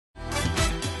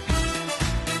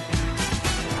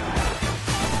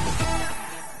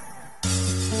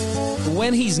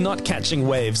When he's not catching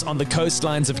waves on the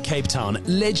coastlines of Cape Town,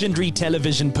 legendary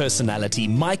television personality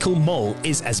Michael Mole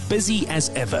is as busy as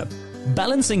ever,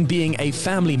 balancing being a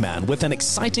family man with an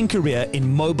exciting career in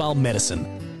mobile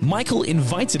medicine. Michael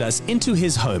invited us into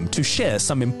his home to share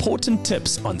some important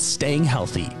tips on staying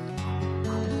healthy.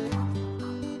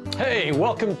 Hey,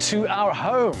 welcome to our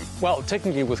home. Well,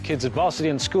 technically with kids at varsity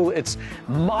and school, it's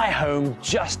my home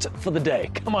just for the day.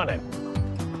 Come on in.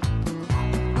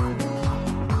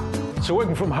 So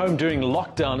working from home during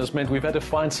lockdown has meant we've had to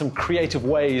find some creative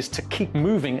ways to keep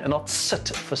moving and not sit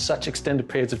for such extended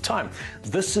periods of time.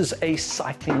 This is a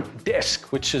cycling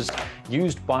desk, which is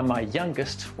used by my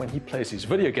youngest when he plays his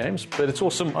video games, but it's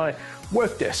also my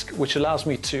work desk, which allows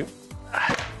me to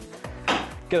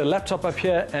get a laptop up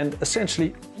here and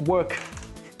essentially work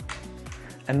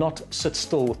and not sit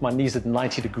still with my knees at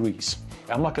 90 degrees.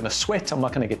 I'm not going to sweat, I'm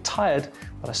not going to get tired,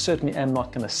 but I certainly am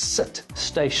not going to sit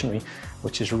stationary,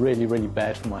 which is really, really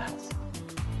bad for my health.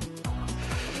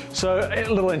 So a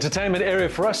little entertainment area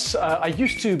for us. I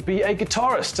used to be a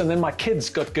guitarist, and then my kids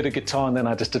got good at guitar, and then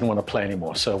I just didn't want to play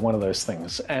anymore. So one of those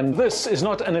things. And this is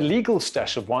not an illegal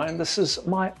stash of wine. This is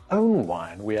my own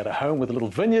wine. We had a home with a little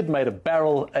vineyard, made a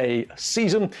barrel a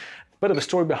season. Bit of a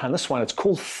story behind this one. It's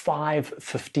called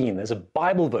 5:15. There's a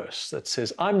Bible verse that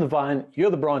says, I'm the vine, you're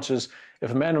the branches.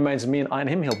 If a man remains in me and I in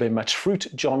him, he'll bear much fruit.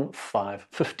 John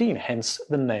 5:15, hence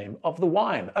the name of the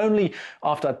wine. Only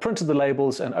after I'd printed the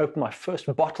labels and opened my first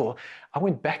bottle, I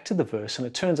went back to the verse, and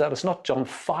it turns out it's not John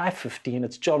 5:15,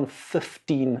 it's John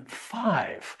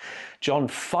 15:5. John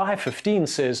 5:15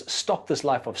 says, stop this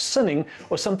life of sinning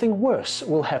or something worse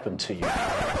will happen to you.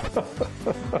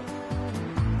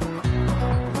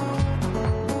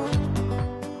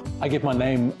 I get my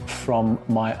name from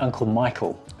my uncle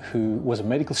Michael, who was a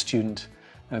medical student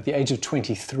and at the age of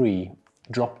 23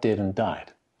 dropped dead and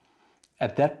died.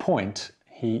 At that point,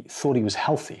 he thought he was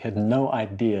healthy, had no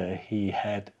idea he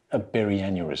had a berry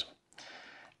aneurysm.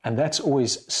 And that's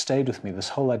always stayed with me, this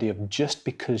whole idea of just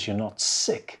because you're not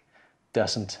sick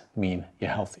doesn't mean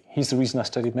you're healthy. He's the reason I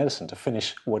studied medicine, to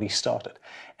finish what he started.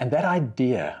 And that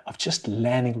idea of just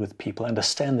landing with people,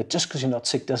 understand that just because you're not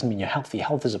sick doesn't mean you're healthy.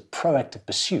 Health is a proactive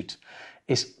pursuit,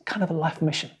 is kind of a life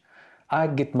mission. I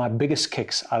get my biggest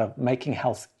kicks out of making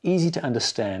health easy to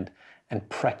understand and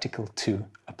practical to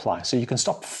apply. So you can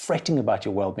stop fretting about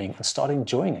your well-being and start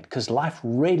enjoying it, because life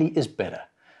really is better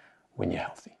when you're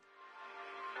healthy.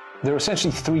 There are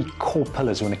essentially three core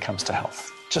pillars when it comes to health.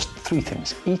 Just three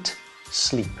things: eat,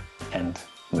 sleep, and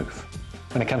move.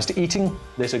 When it comes to eating,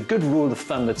 there's a good rule of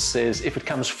thumb that says if it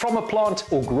comes from a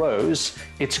plant or grows,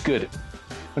 it's good.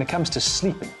 When it comes to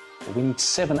sleeping, we need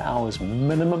 7 hours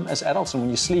minimum as adults, and when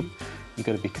you sleep, you've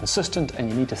got to be consistent and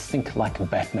you need to think like a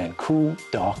Batman, cool,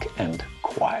 dark, and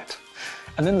quiet.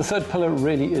 And then the third pillar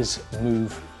really is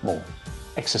move more.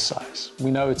 Exercise. We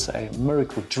know it's a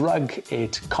miracle drug.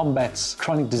 It combats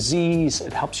chronic disease.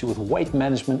 It helps you with weight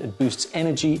management. It boosts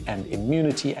energy and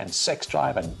immunity and sex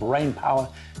drive and brain power.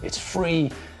 It's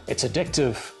free. It's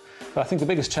addictive. But I think the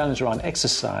biggest challenge around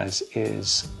exercise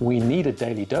is we need a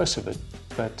daily dose of it.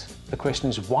 But the question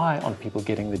is, why aren't people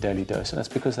getting the daily dose? And it's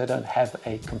because they don't have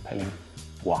a compelling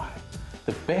why.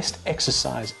 The best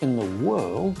exercise in the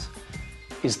world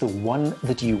is the one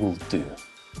that you will do,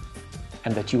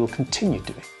 and that you will continue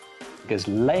doing. Because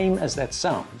lame as that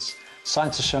sounds,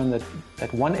 science has shown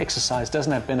that one exercise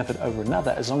doesn't have benefit over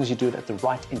another as long as you do it at the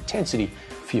right intensity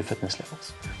for your fitness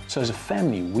levels. So as a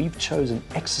family, we've chosen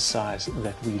exercise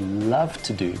that we love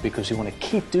to do because we want to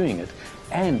keep doing it,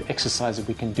 and exercise that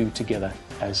we can do together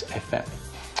as a family.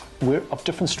 We're of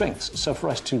different strengths, so for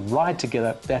us to ride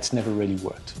together, that's never really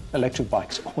worked. Electric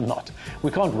bikes or not.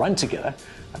 We can't run together.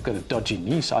 I've got a dodgy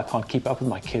knee, so I can't keep up with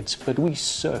my kids, but we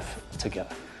surf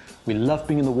together. We love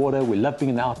being in the water, we love being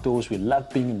in the outdoors, we love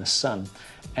being in the sun,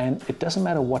 and it doesn't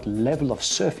matter what level of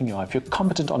surfing you are. If you're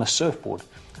competent on a surfboard,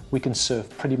 we can surf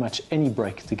pretty much any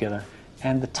break together,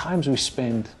 and the times we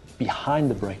spend behind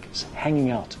the breakers,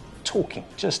 hanging out, talking,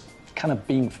 just kind of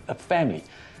being a family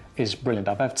is brilliant.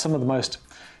 I've had some of the most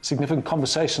significant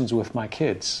conversations with my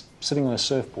kids sitting on a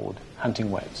surfboard hunting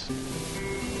waves.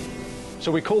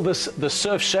 So we call this the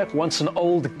Surf Shack, once an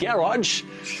old garage,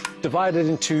 divided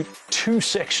into two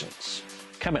sections.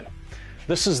 Come in.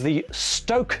 This is the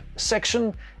Stoke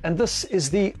section, and this is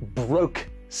the Broke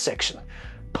section.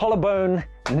 Collarbone,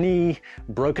 knee,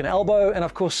 broken elbow, and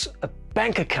of course a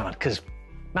bank account, because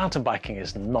mountain biking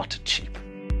is not cheap.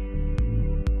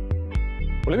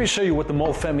 Well, let me show you what the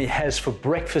Mole family has for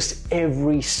breakfast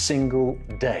every single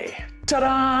day.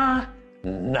 Ta-da!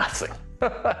 Nothing.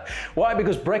 Why?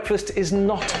 Because breakfast is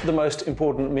not the most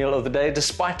important meal of the day,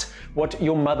 despite what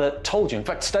your mother told you. In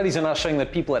fact, studies are now showing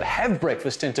that people that have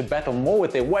breakfast tend to battle more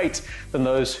with their weight than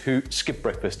those who skip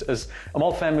breakfast. As a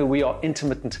Mole family, we are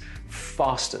intermittent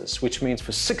fasters, which means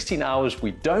for 16 hours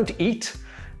we don't eat,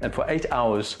 and for 8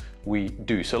 hours we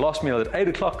do. So last meal at 8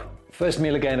 o'clock, first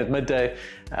meal again at midday,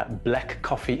 black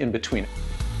coffee in between.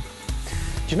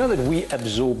 Do you know that we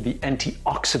absorb the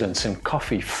antioxidants in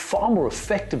coffee far more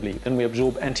effectively than we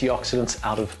absorb antioxidants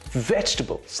out of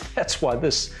vegetables? That's why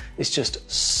this is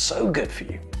just so good for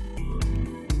you.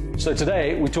 So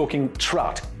today we're talking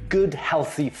trout, good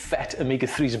healthy fat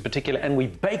omega-3s in particular, and we're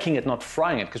baking it, not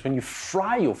frying it, because when you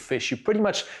fry your fish, you pretty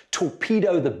much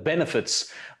torpedo the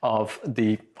benefits of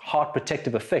the heart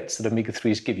protective effects that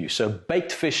omega-3s give you. So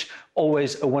baked fish,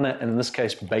 always a winner, and in this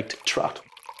case, baked trout.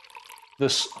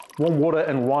 This warm water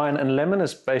and wine and lemon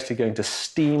is basically going to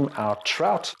steam our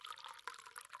trout.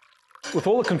 With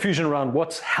all the confusion around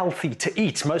what's healthy to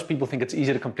eat, most people think it's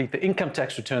easy to complete the income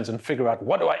tax returns and figure out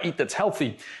what do I eat that's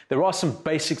healthy. There are some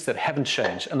basics that haven't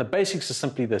changed, and the basics are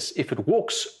simply this: if it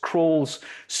walks, crawls,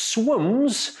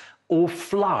 swims, or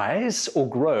flies or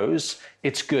grows,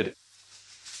 it's good.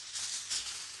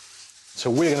 So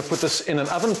we're going to put this in an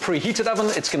oven, preheated oven.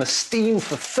 It's going to steam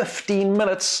for 15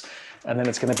 minutes. And then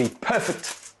it's going to be perfect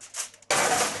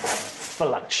for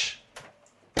lunch.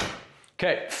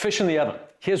 Okay, fish in the oven.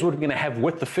 Here's what we're going to have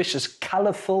with the fish, as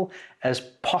colorful as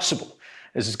possible.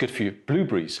 This is good for you.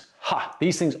 Blueberries.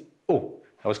 These things, oh,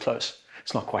 that was close.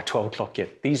 It's not quite 12 o'clock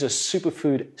yet. These are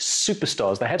superfood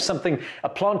superstars. They have something, a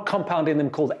plant compound in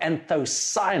them called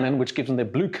anthocyanin, which gives them their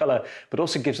blue color, but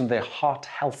also gives them their heart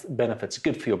health benefits.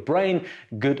 Good for your brain,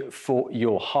 good for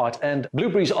your heart. And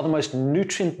blueberries are the most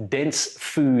nutrient-dense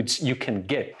foods you can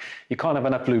get. You can't have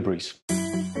enough blueberries.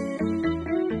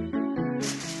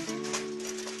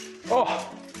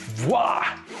 Oh,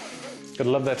 wow! Gotta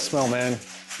love that smell, man.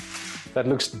 That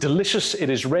looks delicious. It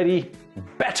is ready.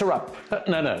 Batter up.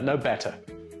 No batter.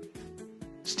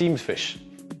 Steamed fish.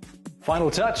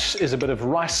 Final touch is a bit of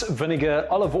rice vinegar,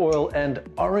 olive oil, and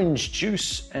orange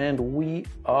juice, and we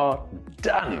are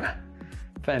done.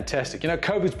 Fantastic. You know,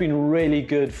 COVID's been really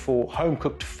good for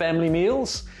home-cooked family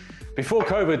meals. Before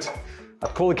COVID,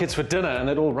 I'd call the kids for dinner and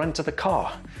they'd all run to the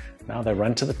car. Now they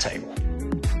run to the table.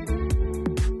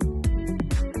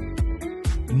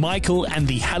 Michael and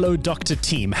the Hello Doctor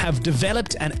team have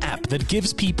developed an app that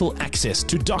gives people access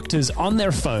to doctors on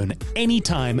their phone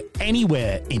anytime,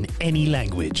 anywhere, in any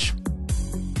language.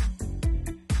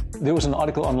 There was an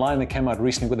article online that came out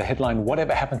recently with the headline,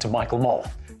 "Whatever happened to Michael Mole?"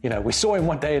 You know, we saw him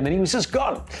one day and then he was just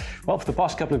gone. Well, for the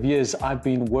past couple of years, I've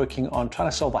been working on trying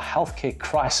to solve a healthcare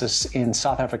crisis in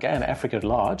South Africa and Africa at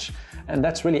large. And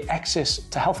that's really access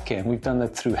to healthcare. And we've done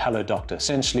that through Hello Doctor,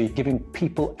 essentially giving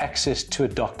people access to a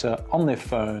doctor on their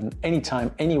phone,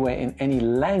 anytime, anywhere, in any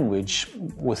language,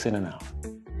 within an hour.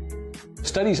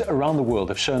 Studies around the world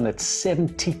have shown that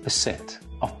 70%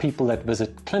 of people that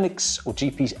visit clinics or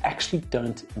GPs actually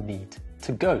don't need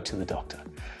to go to the doctor.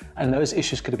 And those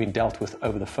issues could have been dealt with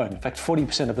over the phone. In fact,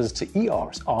 40% of visits to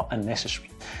ERs are unnecessary.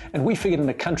 And we figured in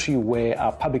a country where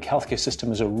our public healthcare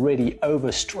system is already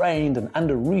overstrained and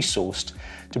under-resourced,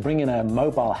 to bring in a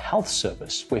mobile health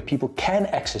service where people can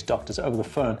access doctors over the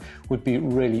phone would be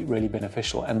really, really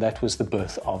beneficial. And that was the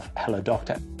birth of Hello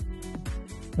Doctor.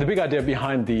 The big idea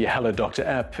behind the Hello Doctor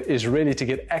app is really to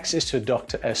get access to a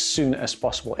doctor as soon as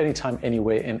possible, anytime,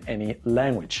 anywhere, in any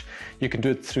language. You can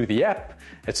do it through the app.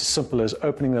 It's as simple as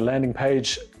opening the landing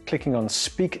page, clicking on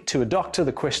Speak to a Doctor.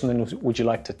 The question then is, would you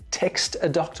like to text a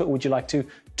doctor or would you like to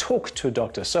talk to a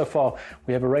doctor? So far,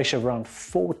 we have a ratio of around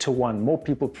 4-to-1. More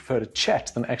people prefer to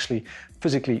chat than actually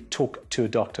physically talk to a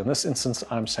doctor. In this instance,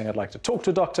 I'm saying I'd like to talk to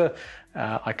a doctor.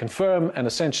 I confirm, and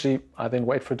essentially, I then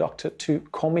wait for a doctor to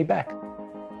call me back.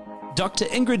 Dr.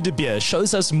 Ingrid de Beer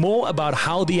shows us more about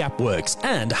how the app works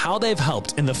and how they've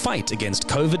helped in the fight against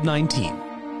COVID-19.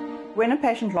 When a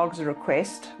patient logs a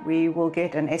request, we will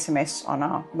get an SMS on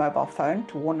our mobile phone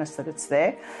to warn us that it's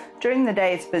there. During the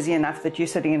day, it's busy enough that you're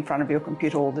sitting in front of your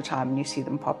computer all the time and you see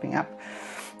them popping up.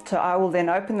 So I will then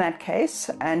open that case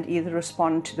and either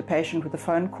respond to the patient with a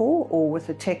phone call or with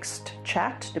a text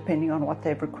chat, depending on what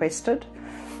they've requested,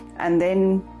 and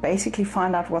then basically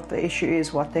find out what the issue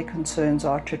is, what their concerns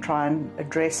are, to try and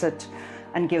address it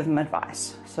and give them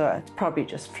advice. So it's probably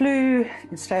just flu, you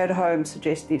can stay at home,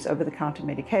 suggest these over-the-counter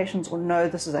medications, or no,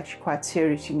 this is actually quite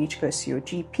serious, you need to go see your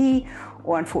GP,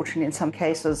 or unfortunately in some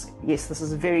cases, yes, this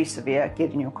is very severe,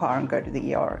 get in your car and go to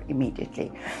the ER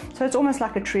immediately. So it's almost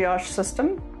like a triage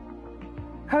system.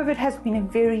 COVID has been a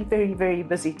very, very, very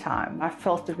busy time. I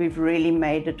felt that we've really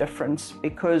made a difference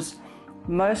because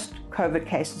Most COVID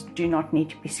cases do not need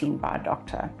to be seen by a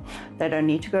doctor. They don't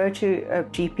need to go to a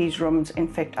GP's rooms,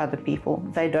 infect other people.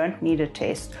 They don't need a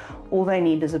test. All they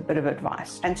need is a bit of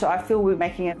advice. And so I feel we're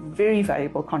making a very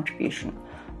valuable contribution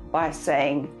by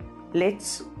saying,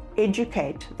 let's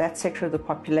educate that sector of the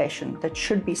population that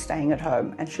should be staying at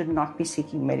home and should not be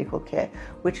seeking medical care,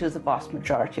 which is the vast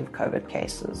majority of COVID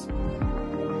cases.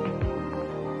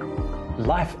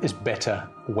 Life is better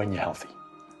when you're healthy.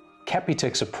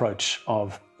 Capitec's approach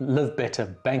of live better,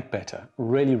 bank better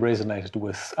really resonated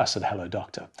with us at Hello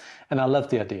Doctor. And I love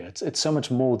the idea. It's so much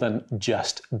more than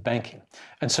just banking.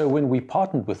 And so when we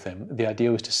partnered with them, the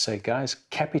idea was to say, guys,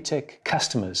 Capitec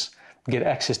customers get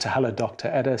access to Hello Doctor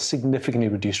at a significantly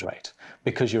reduced rate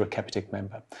because you're a Capitec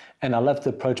member. And I love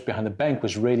the approach behind the bank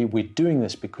was really, we're doing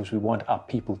this because we want our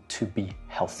people to be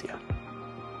healthier.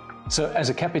 So as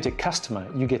a Capitec customer,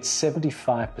 you get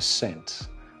 75%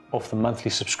 off the monthly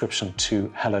subscription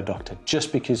to Hello Doctor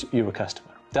just because you're a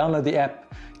customer. Download the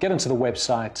app, get onto the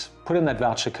website, put in that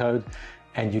voucher code,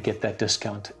 and you get that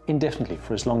discount indefinitely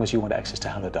for as long as you want access to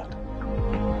Hello Doctor.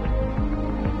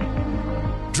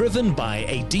 Driven by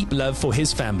a deep love for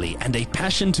his family and a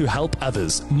passion to help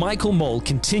others, Michael Mole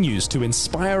continues to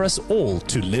inspire us all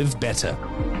to live better.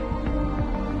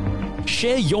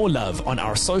 Share your love on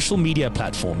our social media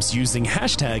platforms using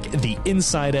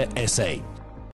 #TheInsiderSA.